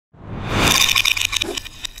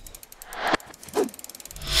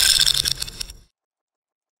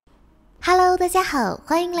大家好，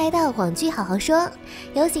欢迎来到网剧好好说，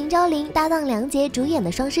由邢昭林搭档梁洁主演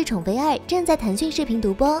的《双世宠妃2》正在腾讯视频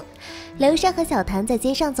独播。刘珊和小谭在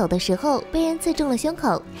街上走的时候被人刺中了胸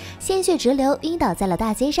口，鲜血直流，晕倒在了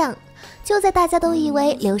大街上。就在大家都以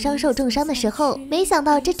为刘珊受重伤的时候，没想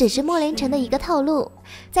到这只是墨连城的一个套路。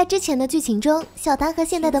在之前的剧情中，小谭和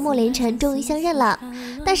现在的墨连城终于相认了，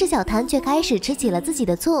但是小谭却开始吃起了自己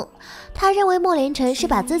的醋。他认为墨连城是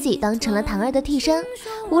把自己当成了唐儿的替身，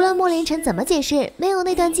无论墨连城怎么解释，没有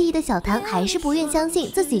那段记忆的小谭还是不愿相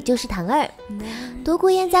信自己就是唐儿。独孤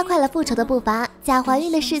烟加快了复仇的步伐，假怀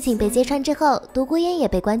孕的事情被揭穿之后，独孤烟也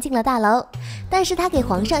被关进了大楼，但是他给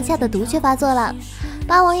皇上下的毒却发作了。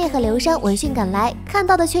八王爷和刘商闻讯赶来，看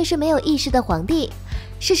到的却是没有意识的皇帝。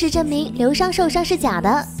事实证明，刘商受伤是假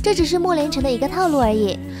的，这只是墨连城的一个套路而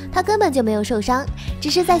已。他根本就没有受伤，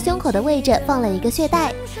只是在胸口的位置放了一个血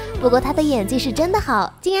袋。不过他的演技是真的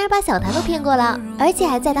好，竟然把小谭都骗过了，而且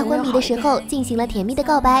还在他婚礼的时候进行了甜蜜的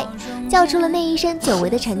告白，叫出了那一声久违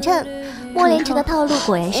的晨晨。墨连城的套路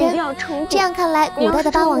果然深，这样看来，古代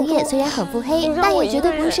的八王爷虽然很腹黑，但也绝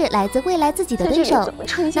对不是来自未来自己的对手。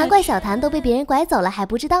难怪小谭都被别人拐走了还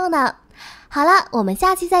不知道呢。好了，我们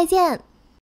下期再见。